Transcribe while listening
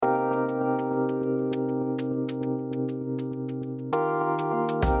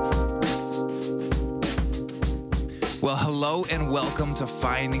Well, hello and welcome to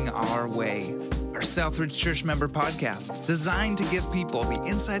Finding Our Way, our Southridge Church member podcast designed to give people the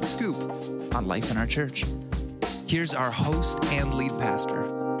inside scoop on life in our church. Here's our host and lead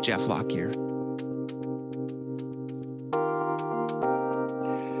pastor, Jeff Lockyer.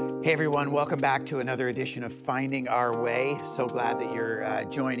 Hey everyone, welcome back to another edition of Finding Our Way. So glad that you're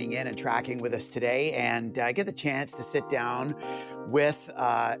joining in and tracking with us today. And I get the chance to sit down with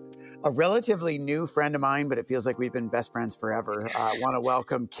a relatively new friend of mine, but it feels like we've been best friends forever. I want to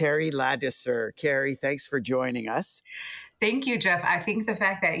welcome Keri Ladouceur. Keri, thanks for joining us. Thank you, Jeff. I think the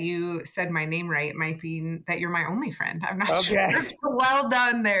fact that you said my name right might mean that you're my only friend. I'm not sure. Well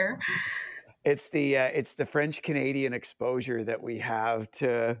done there. It's the French-Canadian exposure that we have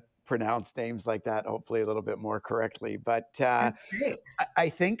to pronounce names like that, hopefully a little bit more correctly. But I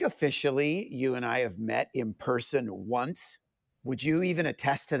think officially you and I have met in person once. Would you even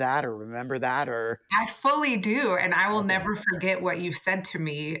attest to that or remember that? Or I fully do, and I will never forget what you said to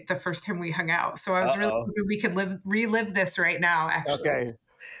me the first time we hung out. So I was really hoping we could relive this right now, actually. Okay.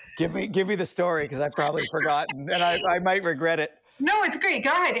 Give me the story, because I've probably forgotten and I might regret it. No, it's great.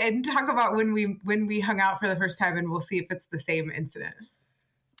 Go ahead and talk about when we hung out for the first time, and we'll see if it's the same incident.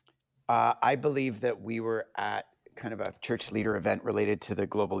 I believe that we were at kind of a church leader event related to the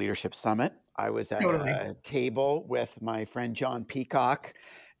Global Leadership Summit. I was at a table with my friend John Peacock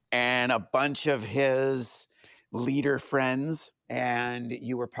and a bunch of his leader friends, and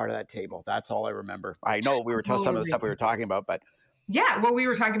you were part of that table. That's all I remember. I know we were some of the stuff we were talking about, but yeah, well, we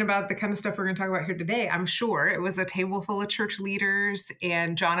were talking about the kind of stuff we're going to talk about here today, I'm sure. It was a table full of church leaders,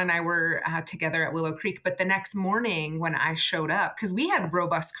 and John and I were together at Willow Creek. But the next morning when I showed up, because we had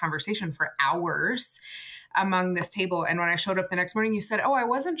robust conversation for hours among this table, and when I showed up the next morning, you said, I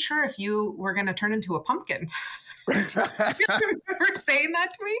wasn't sure if you were going to turn into a pumpkin. Do you remember saying that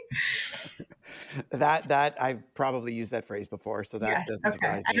to me? That I've probably used that phrase before, so that doesn't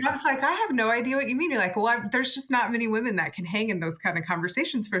surprise me. And I was like, I have no idea what you mean. You're like, well, there's just not many women that can hang in those kind of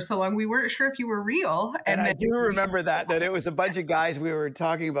conversations for so long. We weren't sure if you were real. And I do remember that it was a bunch of guys. We were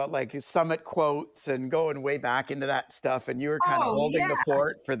talking about like summit quotes and going way back into that stuff. And you were kind of holding the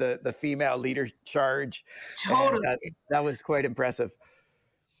fort for the female leader charge. Totally. That was quite impressive.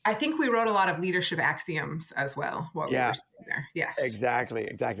 I think we wrote a lot of leadership axioms as well while we were sitting there. Yes.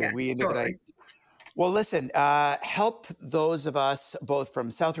 Exactly. Yeah, We ended totally. Well, listen, help those of us both from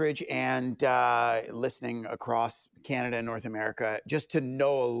Southridge and listening across Canada and North America just to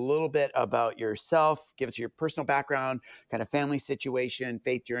know a little bit about yourself. Give us your personal background, kind of family situation,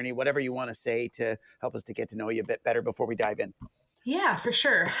 faith journey, whatever you want to say to help us to get to know you a bit better before we dive in. Yeah, for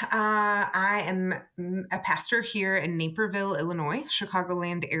sure. I am a pastor here in Naperville, Illinois,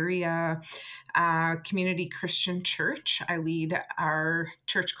 Chicagoland area community Christian church. I lead our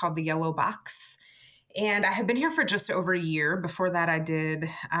church called the Yellow Box. And I have been here for just over a year. Before that, I did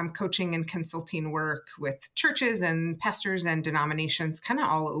coaching and consulting work with churches and pastors and denominations kind of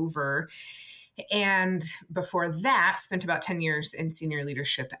all over. And before that, spent about 10 years in senior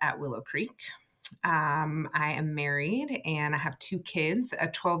leadership at Willow Creek. I am married and I have 2 kids, a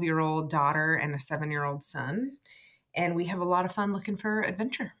 12-year-old daughter and a 7-year-old son. And we have a lot of fun looking for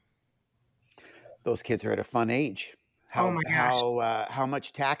adventure. Those kids are at a fun age. Oh my gosh. How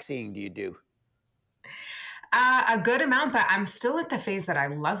much taxiing do you do? A good amount, but I'm still at the phase that I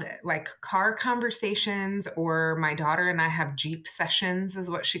love it. Like car conversations, or my daughter and I have Jeep sessions is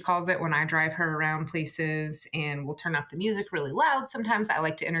what she calls it when I drive her around places, and we'll turn up the music really loud. Sometimes I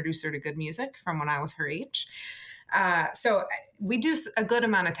like to introduce her to good music from when I was her age. So we do a good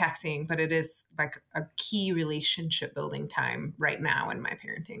amount of taxiing, but it is like a key relationship building time right now in my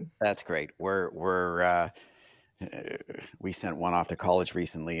parenting. That's great. We sent one off to college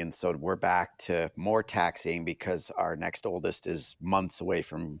recently, and so we're back to more taxiing because our next oldest is months away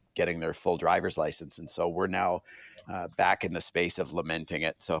from getting their full driver's license, and so we're now back in the space of lamenting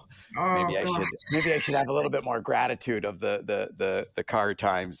it. So maybe I should have a little bit more gratitude of the car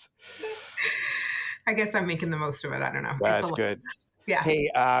times. I guess I'm making the most of it. I don't know. That's good. Yeah. Hey,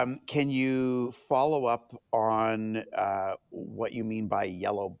 can you follow up on what you mean by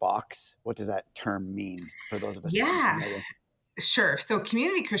yellow box? What does that term mean for those of us? Yeah, sure. So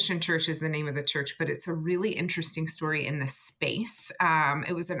Community Christian Church is the name of the church, but it's a really interesting story in this space.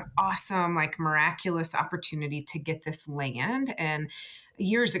 It was an awesome, miraculous opportunity to get this land. And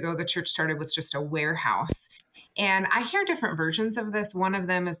years ago, the church started with just a warehouse. And I hear different versions of this. One of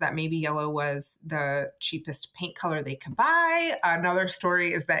them is that maybe yellow was the cheapest paint color they could buy. Another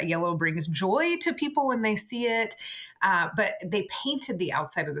story is that yellow brings joy to people when they see it. But they painted the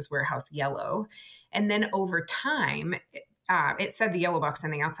outside of this warehouse yellow. And then over time, it said the yellow box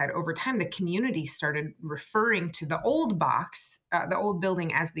on the outside. Over time, the community started referring to the old box, the old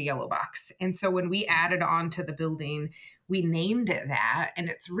building, as the yellow box. And so when we added on to the building, we named it that. And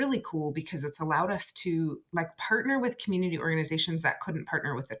it's really cool because it's allowed us to like partner with community organizations that couldn't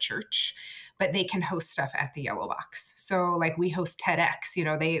partner with the church, but they can host stuff at the yellow box. So like we host TEDx,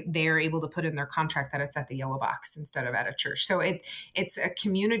 they are able to put in their contract that it's at the yellow box instead of at a church. So it's a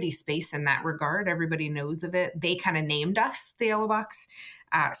community space in that regard. Everybody knows of it. They kind of named us the yellow box.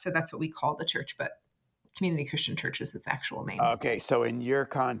 So that's what we call the church, but Community Christian Church is its actual name. Okay, so in your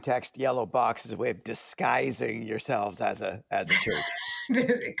context, yellow box is a way of disguising yourselves as a church.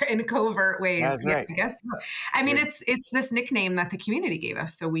 In covert ways. That's right. I guess. I mean, it's this nickname that the community gave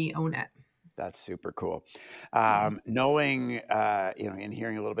us, so we own it. That's super cool. Knowing, and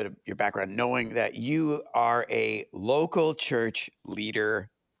hearing a little bit of your background, knowing that you are a local church leader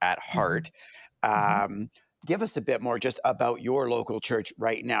at heart, give us a bit more just about your local church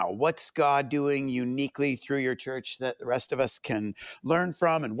right now. What's God doing uniquely through your church that the rest of us can learn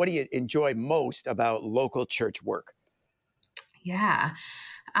from? And what do you enjoy most about local church work? Yeah.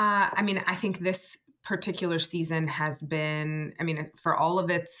 I think this particular season has been, for all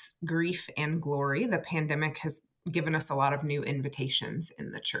of its grief and glory, the pandemic has given us a lot of new invitations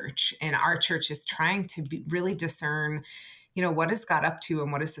in the church. And our church is trying to really discern, what is God up to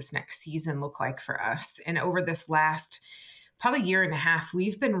and what does this next season look like for us? And over this last probably year and a half,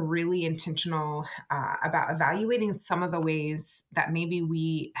 we've been really intentional about evaluating some of the ways that maybe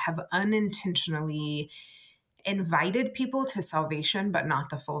we have unintentionally invited people to salvation, but not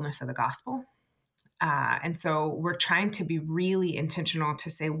the fullness of the gospel. And so we're trying to be really intentional to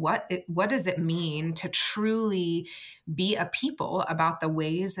say, what does it mean to truly be a people about the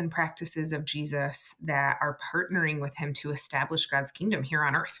ways and practices of Jesus that are partnering with him to establish God's kingdom here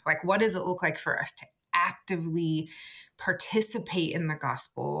on earth? Like, what does it look like for us to actively participate in the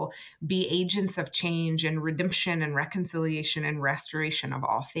gospel, be agents of change and redemption and reconciliation and restoration of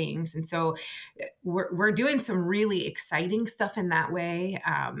all things? And so we're doing some really exciting stuff in that way.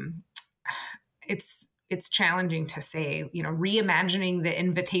 It's challenging to say, reimagining the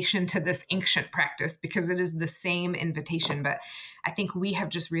invitation to this ancient practice, because it is the same invitation. But I think we have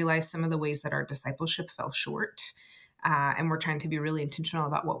just realized some of the ways that our discipleship fell short. And we're trying to be really intentional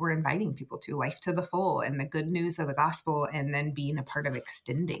about what we're inviting people to, life to the full and the good news of the gospel, and then being a part of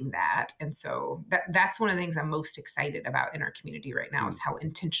extending that. And so that's one of the things I'm most excited about in our community right now, is how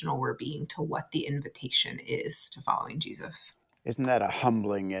intentional we're being to what the invitation is to following Jesus. Isn't that a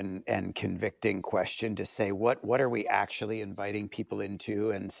humbling and convicting question to say, what are we actually inviting people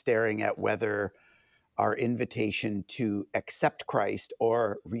into, and staring at whether our invitation to accept Christ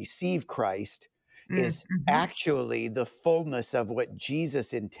or receive Christ is actually the fullness of what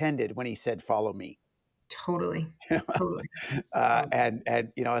Jesus intended when he said, "Follow me." Totally. And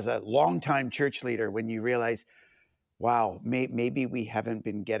as a longtime church leader, when you realize, wow, maybe we haven't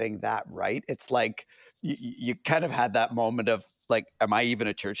been getting that right. It's like you kind of had that moment of like, am I even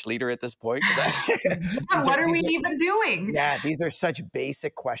a church leader at this point? What are we even doing? Yeah, these are such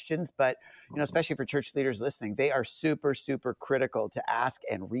basic questions, but especially for church leaders listening, they are super, super critical to ask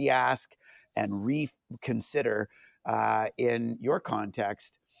and re-ask and reconsider in your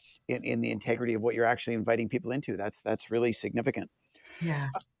context, in the integrity of what you're actually inviting people into. That's really significant. Yeah.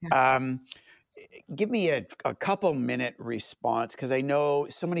 Give me a couple minute response, because I know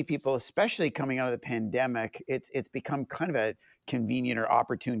so many people, especially coming out of the pandemic, it's become kind of a convenient or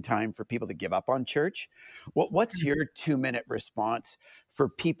opportune time for people to give up on church. What's your 2-minute response for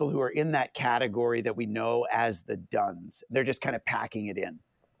people who are in that category that we know as the dones? They're just kind of packing it in.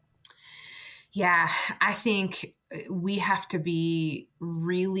 Yeah, I think we have to be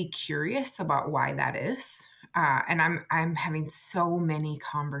really curious about why that is. And I'm having so many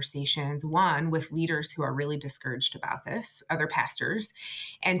conversations, one, with leaders who are really discouraged about this, other pastors,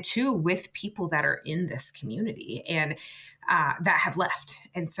 and two, with people that are in this community and that have left.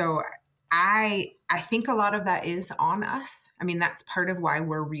 And so I think a lot of that is on us. I mean, that's part of why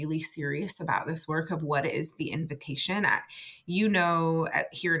we're really serious about this work of what is the invitation.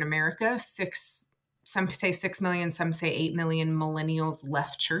 Here in America, some say 6 million, some say 8 million millennials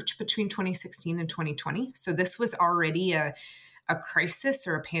left church between 2016 and 2020. So this was already a crisis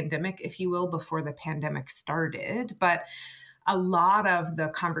or a pandemic, if you will, before the pandemic started. But a lot of the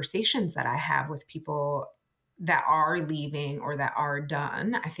conversations that I have with people that are leaving or that are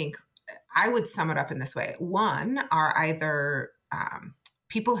done, I think I would sum it up in this way. One, are either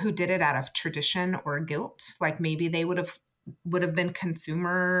people who did it out of tradition or guilt, like maybe they would have would have been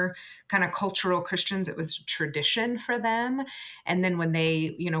consumer kind of cultural Christians. It was tradition for them. And then when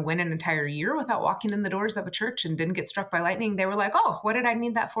they, went an entire year without walking in the doors of a church and didn't get struck by lightning, they were like, oh, what did I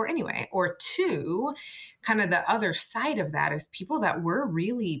need that for anyway? Or two, kind of the other side of that is people that were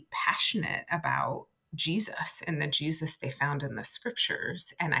really passionate about Jesus and the Jesus they found in the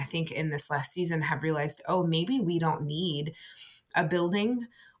scriptures. And I think in this last season have realized, oh, maybe we don't need a building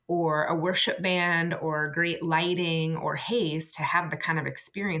or a worship band or great lighting or haze to have the kind of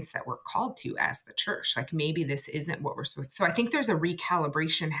experience that we're called to as the church. Like maybe this isn't what we're supposed to. So I think there's a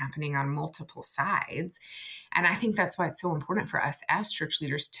recalibration happening on multiple sides. And I think that's why it's so important for us as church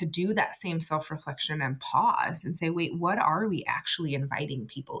leaders to do that same self-reflection and pause and say, wait, what are we actually inviting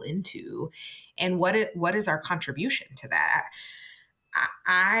people into? And what is our contribution to that?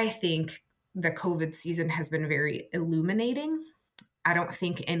 I think the COVID season has been very illuminating. I don't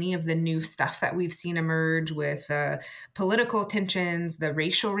think any of the new stuff that we've seen emerge with political tensions, the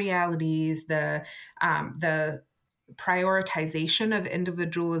racial realities, the prioritization of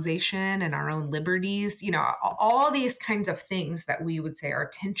individualization and our own liberties, all these kinds of things that we would say are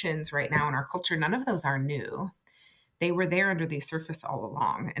tensions right now in our culture, none of those are new. They were there under the surface all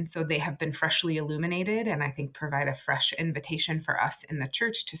along. And so they have been freshly illuminated and I think provide a fresh invitation for us in the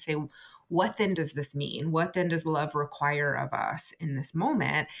church to say, what then does this mean? What then does love require of us in this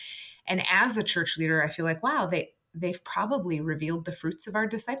moment? And as a church leader, I feel like, wow, they've probably revealed the fruits of our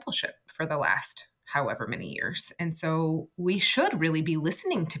discipleship for the last however many years. And so we should really be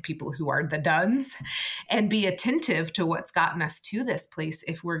listening to people who are the dones and be attentive to what's gotten us to this place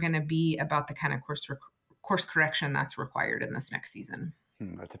if we're going to be about the kind of course correction that's required in this next season.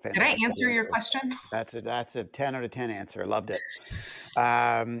 That's a fantastic Did I answer your question? That's a 10 out of 10 answer. I loved it.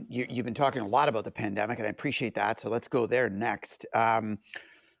 You've been talking a lot about the pandemic, and I appreciate that. So let's go there next.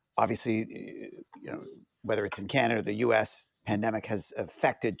 Obviously, whether it's in Canada or the U.S., pandemic has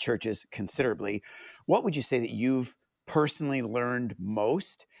affected churches considerably. What would you say that you've personally learned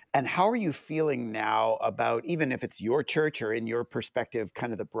most? And how are you feeling now about, even if it's your church or in your perspective,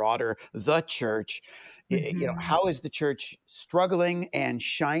 kind of the church, how is the church struggling and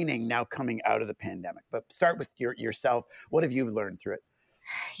shining now coming out of the pandemic? But start with yourself. What have you learned through it?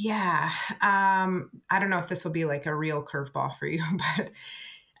 Yeah. I don't know if this will be like a real curveball for you, but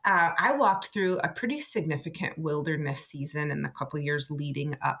I walked through a pretty significant wilderness season in the couple of years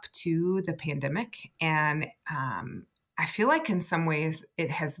leading up to the pandemic. And I feel like in some ways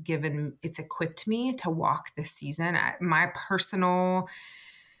it's equipped me to walk this season. My personal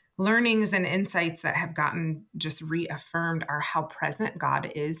learnings and insights that have gotten just reaffirmed are how present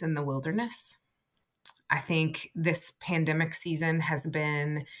God is in the wilderness. I think this pandemic season has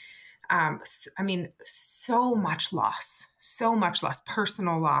been so much loss,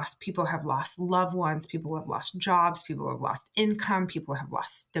 personal loss. People have lost loved ones. People have lost jobs. People have lost income. People have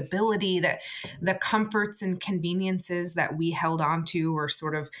lost stability. That the comforts and conveniences that we held on to or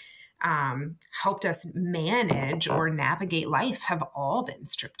sort of helped us manage or navigate life have all been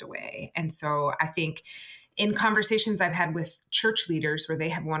stripped away. And so I think in conversations I've had with church leaders where they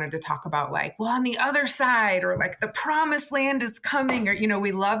have wanted to talk about like, well, on the other side, or like the promised land is coming, or,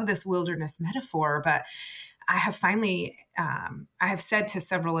 we love this wilderness metaphor, but I have finally, I have said to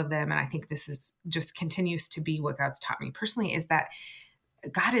several of them, and I think this is just continues to be what God's taught me personally, is that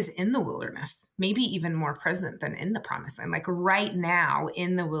God is in the wilderness, maybe even more present than in the promised land. Like right now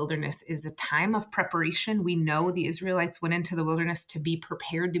in the wilderness is a time of preparation. We know the Israelites went into the wilderness to be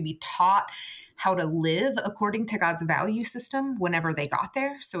prepared, to be taught how to live according to God's value system whenever they got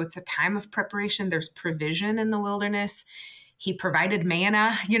there. So it's a time of preparation. There's provision in the wilderness. He provided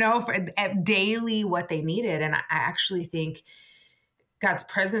manna, for daily what they needed. And I actually think God's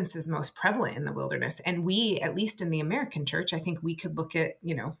presence is most prevalent in the wilderness. And we, at least in the American church, I think we could look at,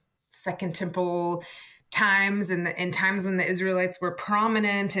 Second Temple times and times when the Israelites were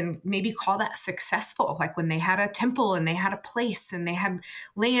prominent and maybe call that successful, like when they had a temple and they had a place and they had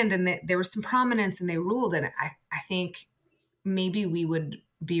land and there was some prominence and they ruled. And I think maybe we would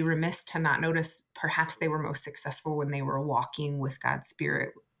be remiss to not notice perhaps they were most successful when they were walking with God's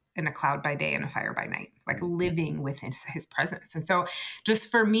Spirit in a cloud by day and a fire by night, like living with his presence. And so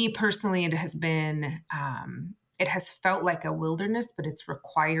just for me personally, it has been, it has felt like a wilderness, but it's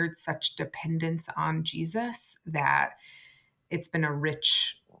required such dependence on Jesus that it's been a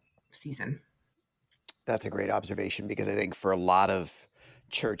rich season. That's a great observation, because I think for a lot of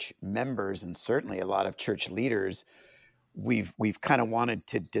church members and certainly a lot of church leaders, we've kind of wanted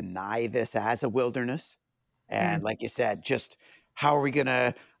to deny this as a wilderness. And like you said, just how are we going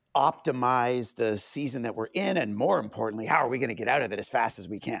to optimize the season that we're in? And more importantly, how are we going to get out of it as fast as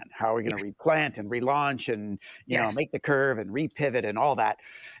we can? How are we going to replant and relaunch and, Yes. make the curve and repivot and all that,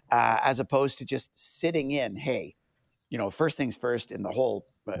 as opposed to just sitting in, hey, first things first, in the whole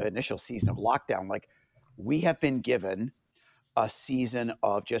initial season of lockdown, like, we have been given a season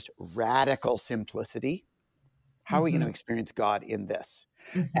of just radical simplicity. How are we going to experience God in this?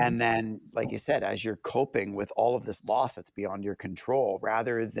 And then, like you said, as you're coping with all of this loss that's beyond your control,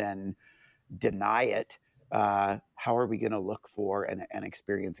 rather than deny it, how are we going to look for and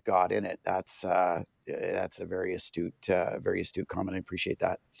experience God in it? That's a very astute comment. I appreciate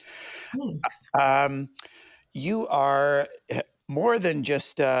that. Thanks. You are more than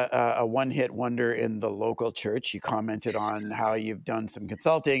just a one-hit wonder in the local church. You commented on how you've done some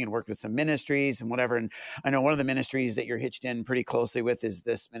consulting and worked with some ministries and whatever. And I know one of the ministries that you're hitched in pretty closely with is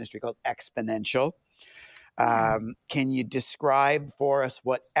this ministry called Exponential. Can you describe for us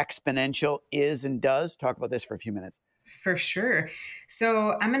what Exponential is and does? Talk about this for a few minutes. For sure.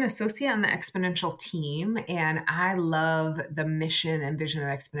 So I'm an associate on the Exponential team, and I love the mission and vision of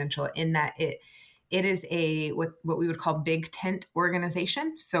Exponential in that it is what we would call big tent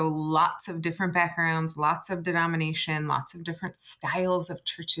organization. So lots of different backgrounds, lots of denomination, lots of different styles of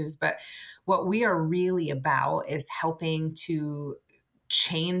churches. But what we are really about is helping to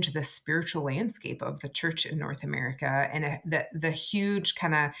change the spiritual landscape of the church in North America, and the huge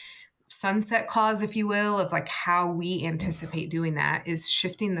kind of sunset clause, if you will, of like how we anticipate doing that is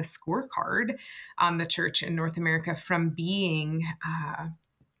shifting the scorecard on the church in North America from being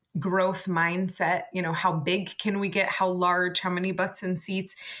growth mindset, how big can we get, how large, how many butts and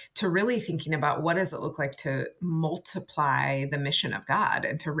seats, to really thinking about what does it look like to multiply the mission of God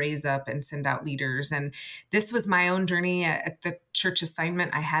and to raise up and send out leaders. And this was my own journey at the church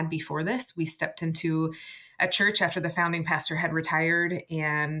assignment I had before this. We stepped into a church after the founding pastor had retired,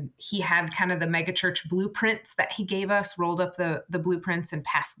 and he had kind of the megachurch blueprints that he gave us, rolled up the blueprints and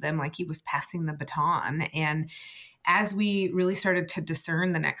passed them like he was passing the baton. And as we really started to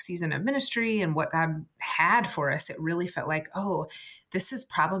discern the next season of ministry and what God had for us, it really felt like, oh, this is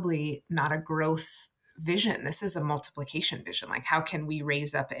probably not a growth vision. This is a multiplication vision. Like, how can we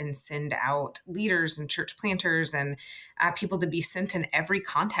raise up and send out leaders and church planters and people to be sent in every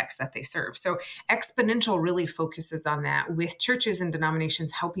context that they serve? So Exponential really focuses on that, with churches and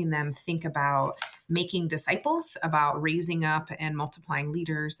denominations, helping them think about making disciples, about raising up and multiplying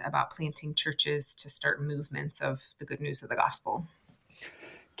leaders, about planting churches to start movements of the good news of the gospel.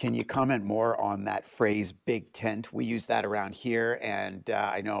 Can you comment more on that phrase, big tent? We use that around here. And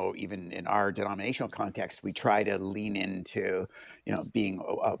I know even in our denominational context, we try to lean into, being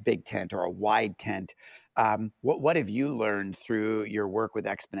a big tent or a wide tent. What have you learned through your work with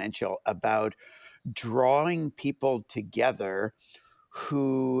Exponential about drawing people together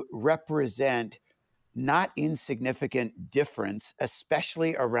who represent not insignificant difference,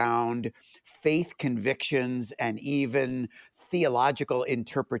 especially around faith convictions and even theological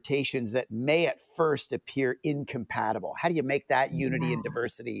interpretations that may at first appear incompatible? How do you make that unity and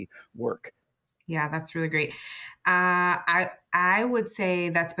diversity work? Yeah, that's really great. I would say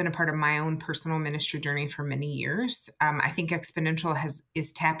that's been a part of my own personal ministry journey for many years. I think Exponential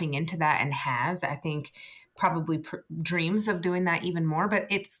is tapping into that and has, I think, probably dreams of doing that even more, but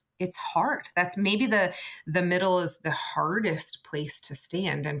it's hard. That's maybe the middle is the hardest place to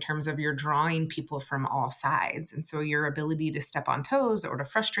stand in terms of you're drawing people from all sides. And so your ability to step on toes or to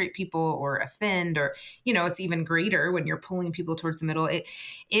frustrate people or offend, or, it's even greater when you're pulling people towards the middle. It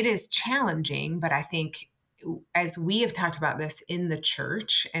is challenging, but I think as we have talked about this in the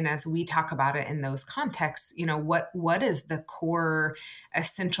church, and as we talk about it in those contexts, what is the core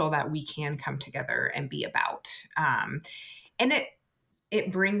essential that we can come together and be about? And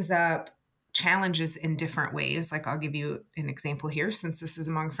it brings up challenges in different ways. Like, I'll give you an example here, since this is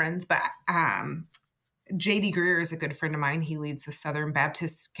among friends, but J.D. Greer is a good friend of mine. He leads the Southern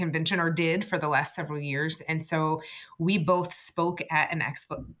Baptist Convention, or did for the last several years. And so we both spoke at an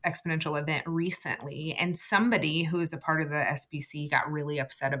Exponential event recently, and somebody who is a part of the SBC got really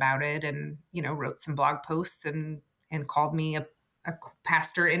upset about it and, wrote some blog posts and called me a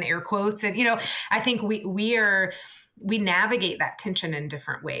pastor in air quotes. And, I think we navigate that tension in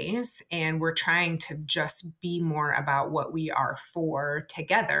different ways, and we're trying to just be more about what we are for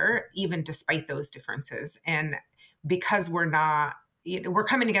together, even despite those differences. And because we're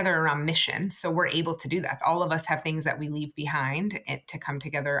coming together around mission, so we're able to do that. All of us have things that we leave behind to come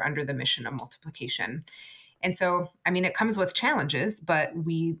together under the mission of multiplication. And so, it comes with challenges, but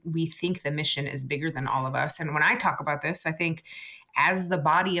we think the mission is bigger than all of us. And when I talk about this, I think as the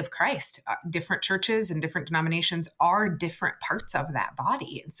body of Christ. Different churches and different denominations are different parts of that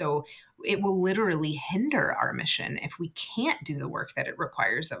body. And so it will literally hinder our mission if we can't do the work that it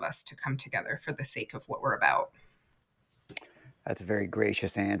requires of us to come together for the sake of what we're about. That's a very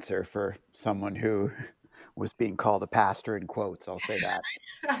gracious answer for someone who was being called a pastor in quotes. I'll say that.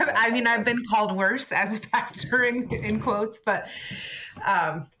 I mean, I've been called worse as a pastor in quotes, but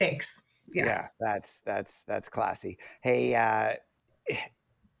thanks. Yeah, that's classy. Hey,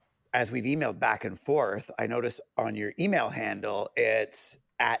 as we've emailed back and forth, I notice on your email handle, it's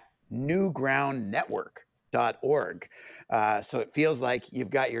at newgroundnetwork.org. So it feels like you've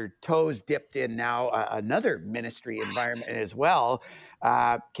got your toes dipped in now another ministry environment as well.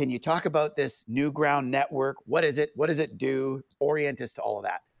 Can you talk about this New Ground Network? What is it? What does it do? Orient us to all of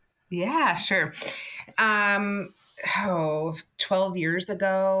that. Yeah, sure. 12 years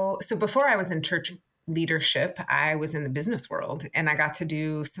ago. So before I was in church leadership, I was in the business world, and I got to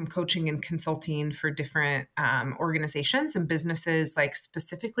do some coaching and consulting for different organizations and businesses, like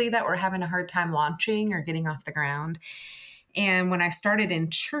specifically that were having a hard time launching or getting off the ground. And when I started in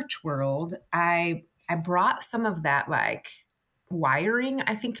church world, I brought some of that like wiring,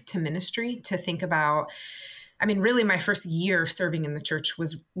 I think, to ministry, to think about. I mean, really, my first year serving in the church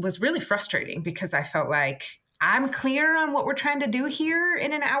was really frustrating, because I felt like I'm clear on what we're trying to do here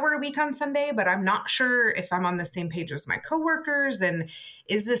in an hour a week on Sunday, but I'm not sure if I'm on the same page as my coworkers. And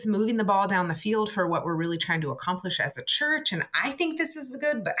is this moving the ball down the field for what we're really trying to accomplish as a church? And I think this is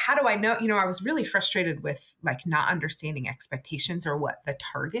good, but how do I know? I was really frustrated with like not understanding expectations or what the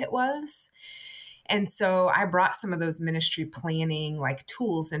target was. And so I brought some of those ministry planning like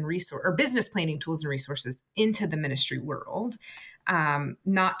tools and or business planning tools and resources into the ministry world,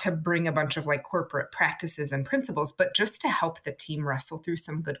 not to bring a bunch of like corporate practices and principles, but just to help the team wrestle through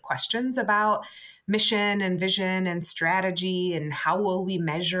some good questions about mission and vision and strategy, and how will we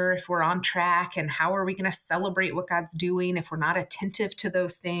measure if we're on track, and how are we going to celebrate what God's doing if we're not attentive to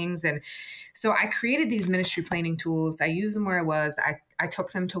those things. And so I created these ministry planning tools. I used them where I was. I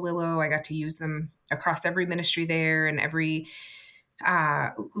took them to Willow. I got to use them across every ministry there and every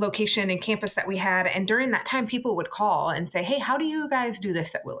location and campus that we had. And during that time, people would call and say, hey, how do you guys do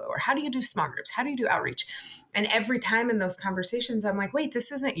this at Willow? Or how do you do small groups? How do you do outreach? And every time in those conversations, I'm like, wait,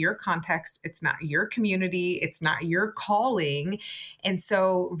 this isn't your context. It's not your community. It's not your calling. And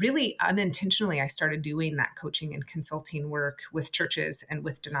so really unintentionally, I started doing that coaching and consulting work with churches and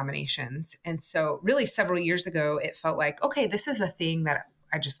with denominations. And so really several years ago, it felt like, okay, this is a thing that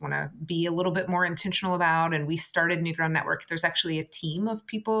I just want to be a little bit more intentional about. And we started New Ground Network. There's actually a team of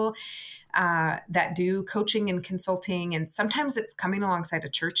people that do coaching and consulting. And sometimes it's coming alongside a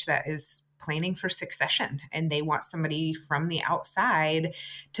church that is planning for succession, and they want somebody from the outside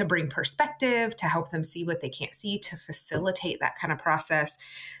to bring perspective, to help them see what they can't see, to facilitate that kind of process.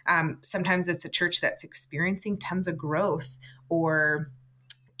 Sometimes it's a church that's experiencing tons of growth or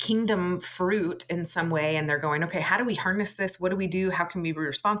kingdom fruit in some way, and they're going, okay, how do we harness this? What do we do? How can we be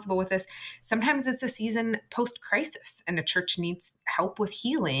responsible with this? Sometimes it's a season post-crisis, and a church needs help with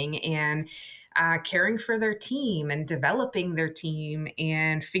healing and caring for their team and developing their team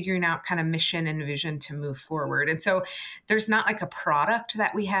and figuring out kind of mission and vision to move forward. And so there's not like a product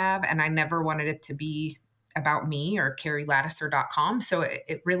that we have, and I never wanted it to be about me or KeriLadouceur.com. So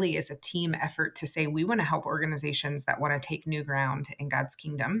it really is a team effort to say, we want to help organizations that want to take new ground in God's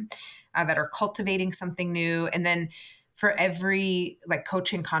kingdom, that are cultivating something new. And then for every like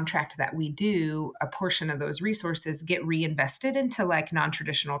coaching contract that we do, a portion of those resources get reinvested into like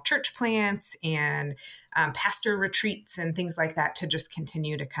non-traditional church plants and pastor retreats and things like that, to just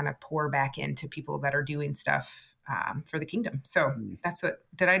continue to kind of pour back into people that are doing stuff for the kingdom. So that's what,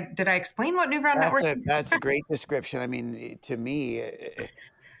 did I explain what New Ground Network is? That's a great description. I mean, to me,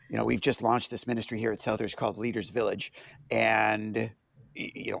 we've just launched this ministry here at Southridge called Leaders Village. And,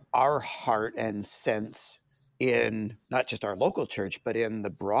 our heart and sense in not just our local church, but in the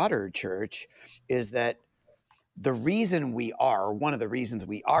broader church, is that one of the reasons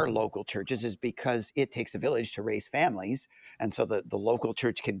we are local churches is because it takes a village to raise families. And so the local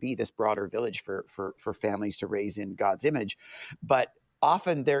church can be this broader village for families to raise in God's image. But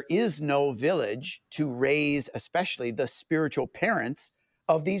often there is no village to raise, especially the spiritual parents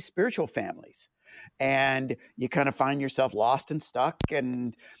of these spiritual families. And you kind of find yourself lost and stuck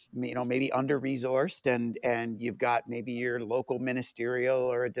and, maybe under-resourced, and you've got maybe your local ministerial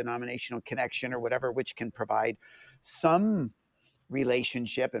or a denominational connection or whatever, which can provide some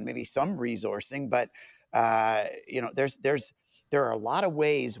relationship and maybe some resourcing. But, there are a lot of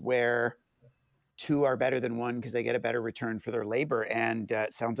ways where two are better than one because they get a better return for their labor. And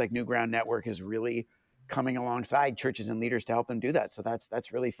it sounds like New Ground Network has really coming alongside churches and leaders to help them do that. So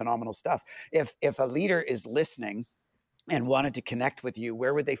that's really phenomenal stuff. If a leader is listening and wanted to connect with you,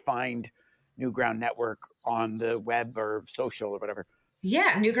 where would they find New Ground Network on the web or social or whatever?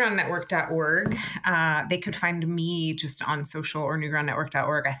 Yeah, newgroundnetwork.org. They could find me just on social or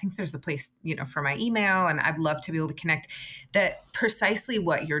newgroundnetwork.org. I think there's a place, for my email, and I'd love to be able to connect. That precisely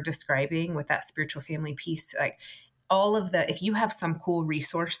what you're describing with that spiritual family piece, like all of if you have some cool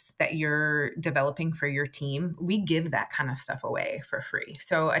resource that you're developing for your team, we give that kind of stuff away for free.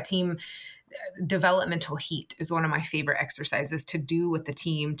 So a team developmental heat is one of my favorite exercises to do with the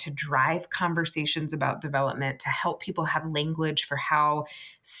team, to drive conversations about development, to help people have language for how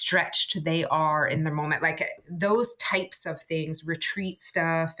stretched they are in the moment. Like those types of things, retreat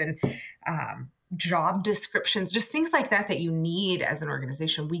stuff and job descriptions, just things like that you need as an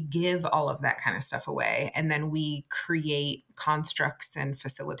organization. We give all of that kind of stuff away. And then we create constructs and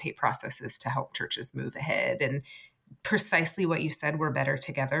facilitate processes to help churches move ahead. And precisely what you said, we're better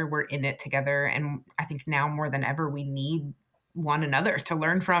together. We're in it together. And I think now more than ever, we need one another to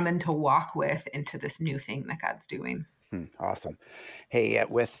learn from and to walk with into this new thing that God's doing. Awesome. Hey,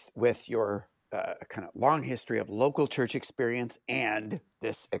 with your kind of long history of local church experience and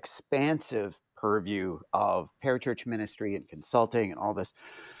this expansive purview of parachurch ministry and consulting and all this,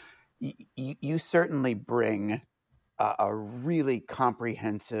 you certainly bring a really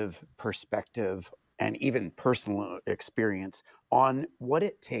comprehensive perspective and even personal experience on what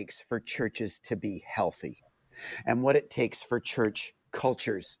it takes for churches to be healthy and what it takes for church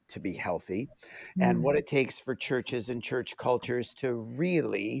cultures to be healthy and what it takes for churches and church cultures to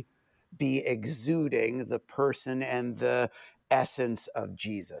really be exuding the person and the essence of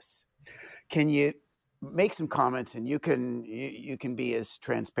Jesus. Can you make some comments, and you can be as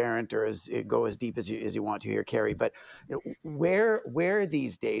transparent or go as deep as you want to here, Keri, but where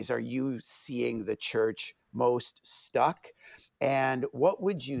these days are you seeing the church most stuck, and what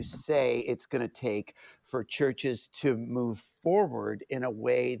would you say it's going to take for churches to move forward in a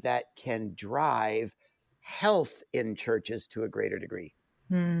way that can drive health in churches to a greater degree?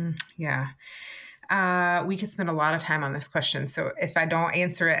 Yeah. We could spend a lot of time on this question. So if I don't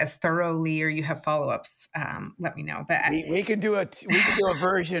answer it as thoroughly or you have follow-ups, let me know. But we can do a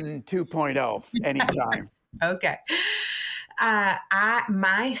version 2.0 anytime. Okay.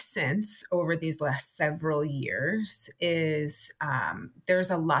 My sense over these last several years is there's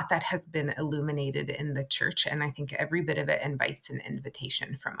a lot that has been illuminated in the church, and I think every bit of it invites an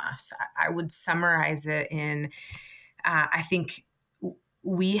invitation from us. I would summarize it in, I think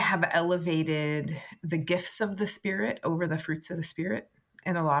we have elevated the gifts of the Spirit over the fruits of the Spirit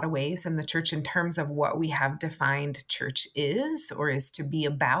in a lot of ways in the church in terms of what we have defined church is or is to be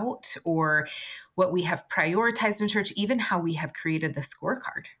about, or what we have prioritized in church, even how we have created the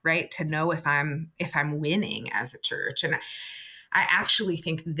scorecard, right? To know if I'm winning as a church. And I actually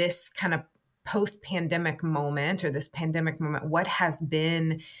think this kind of post-pandemic moment or this pandemic moment, what has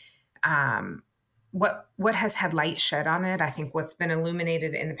been what has had light shed on it, I think what's been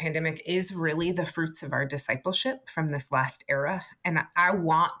illuminated in the pandemic is really the fruits of our discipleship from this last era. And I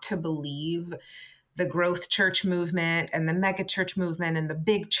want to believe the growth church movement and the mega church movement and the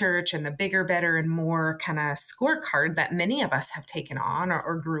big church and the bigger, better, and more kind of scorecard that many of us have taken on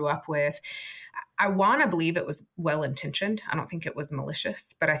or grew up with. I want to believe it was well-intentioned. I don't think it was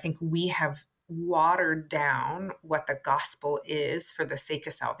malicious, but I think we have watered down what the gospel is for the sake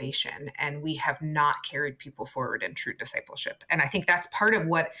of salvation, and we have not carried people forward in true discipleship. And I think that's part of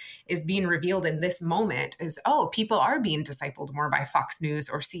what is being revealed in this moment is, people are being discipled more by Fox News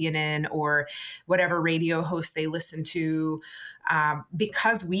or CNN or whatever radio host they listen to,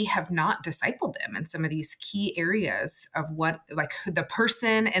 because we have not discipled them in some of these key areas of what, like the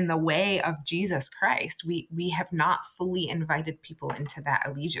person and the way of Jesus Christ. We have not fully invited people into that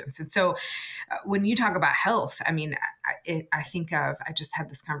allegiance. And so when you talk about health, I mean, I think of, I just had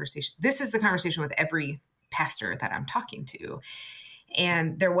this conversation. This is the conversation with every pastor that I'm talking to.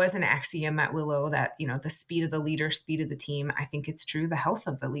 And there was an axiom at Willow that, the speed of the leader, speed of the team. I think it's true. The health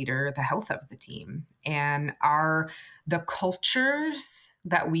of the leader, the health of the team. And the cultures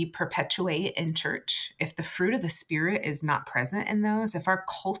that we perpetuate in church, if the fruit of the Spirit is not present in those, if our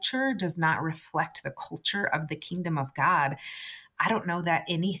culture does not reflect the culture of the kingdom of God, I don't know that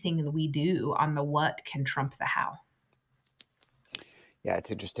anything that we do on the what can trump the how. Yeah, it's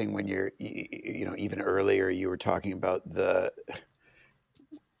interesting when you're, even earlier you were talking about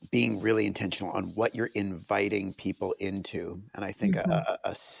being really intentional on what you're inviting people into. And I think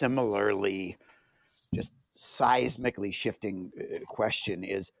a similarly just seismically shifting question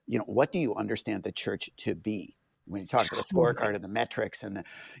is, what do you understand the church to be? When you talk about the scorecard and the metrics and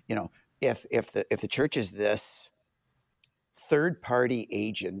if the church is this third-party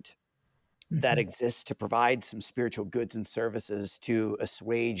agent that exists to provide some spiritual goods and services to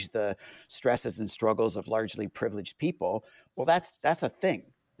assuage the stresses and struggles of largely privileged people, well, that's a thing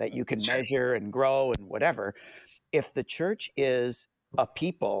that you can measure and grow and whatever. If the church is a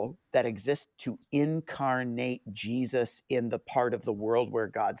people that exist to incarnate Jesus in the part of the world where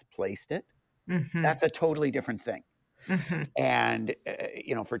God's placed it, that's a totally different thing. And,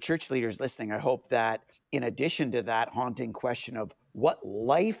 for church leaders listening, I hope that in addition to that haunting question of what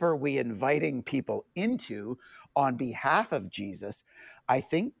life are we inviting people into on behalf of Jesus, I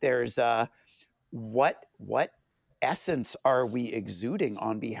think there's what essence are we exuding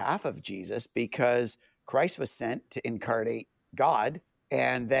on behalf of Jesus? Because Christ was sent to incarnate God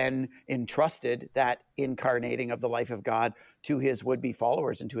and then entrusted that incarnating of the life of God to his would-be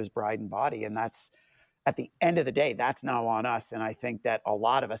followers and to his bride and body. And that's, at the end of the day, that's now on us. And I think that a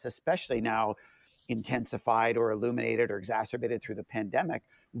lot of us, especially now intensified or illuminated or exacerbated through the pandemic,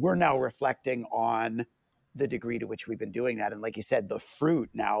 we're now reflecting on the degree to which we've been doing that. And like you said, the fruit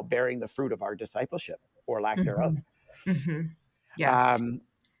now, bearing the fruit of our discipleship or lack thereof. Yeah.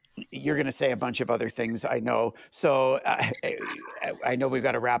 You're going to say a bunch of other things, I know. So I know we've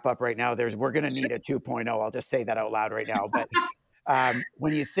got to wrap up right now. We're going to need a 2.0. I'll just say that out loud right now. But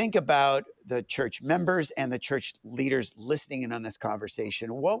when you think about the church members and the church leaders listening in on this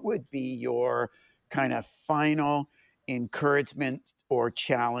conversation, what would be your kind of final encouragement or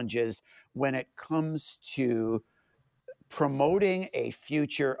challenges when it comes to promoting a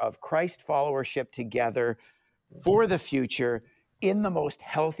future of Christ followership together for the future in the most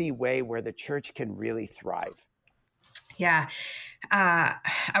healthy way where the church can really thrive? Yeah. I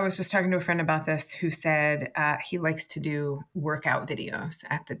was just talking to a friend about this who said he likes to do workout videos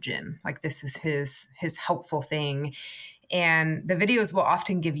at the gym. Like, this is his helpful thing. And the videos will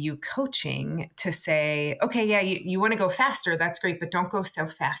often give you coaching to say, okay, yeah, you want to go faster. That's great. But don't go so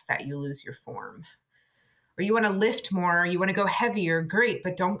fast that you lose your form. Or you want to lift more, you want to go heavier, great,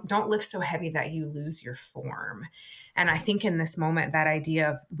 but don't lift so heavy that you lose your form. And I think in this moment, that idea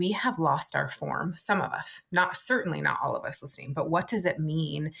of we have lost our form, some of us, certainly not all of us listening, but what does it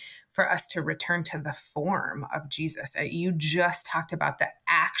mean for us to return to the form of Jesus? You just talked about the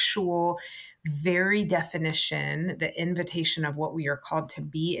actual very definition, the invitation of what we are called to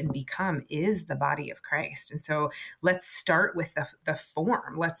be and become is the body of Christ. And so let's start with the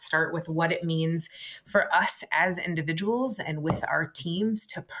form. Let's start with what it means for us as individuals and with our teams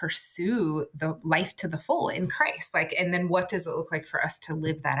to pursue the life to the full in Christ. And then what does it look like for us to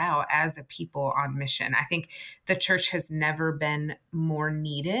live that out as a people on mission? I think the church has never been more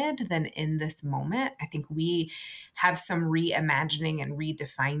needed than in this moment. I think we have some reimagining and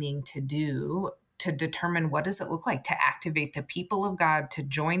redefining to do to determine what does it look like to activate the people of God to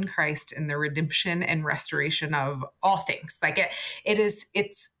join Christ in the redemption and restoration of all things.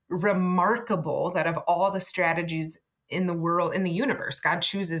 It's remarkable that of all the strategies in the world, in the universe, God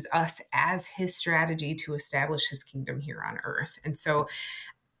chooses us as his strategy to establish his kingdom here on earth. And so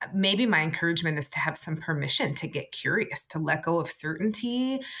maybe my encouragement is to have some permission to get curious, to let go of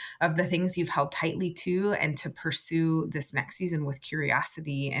certainty of the things you've held tightly to, and to pursue this next season with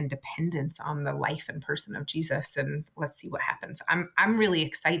curiosity and dependence on the life and person of Jesus. And let's see what happens. I'm really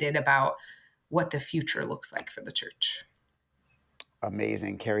excited about what the future looks like for the church.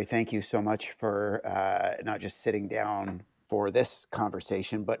 Amazing. Keri, thank you so much for not just sitting down for this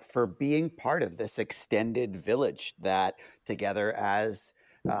conversation, but for being part of this extended village that together as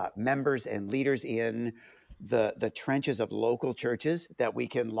members and leaders in the trenches of local churches that we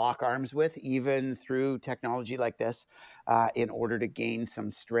can lock arms with, even through technology like this, in order to gain some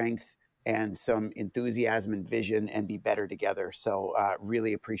strength and some enthusiasm and vision and be better together. So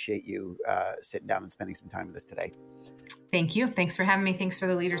really appreciate you sitting down and spending some time with us today. Thank you. Thanks for having me. Thanks for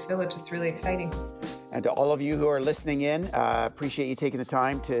the Leaders Village. It's really exciting. And to all of you who are listening in, appreciate you taking the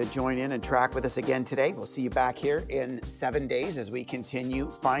time to join in and track with us again today. We'll see you back here in 7 days as we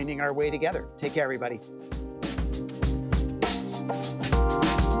continue finding our way together. Take care, everybody.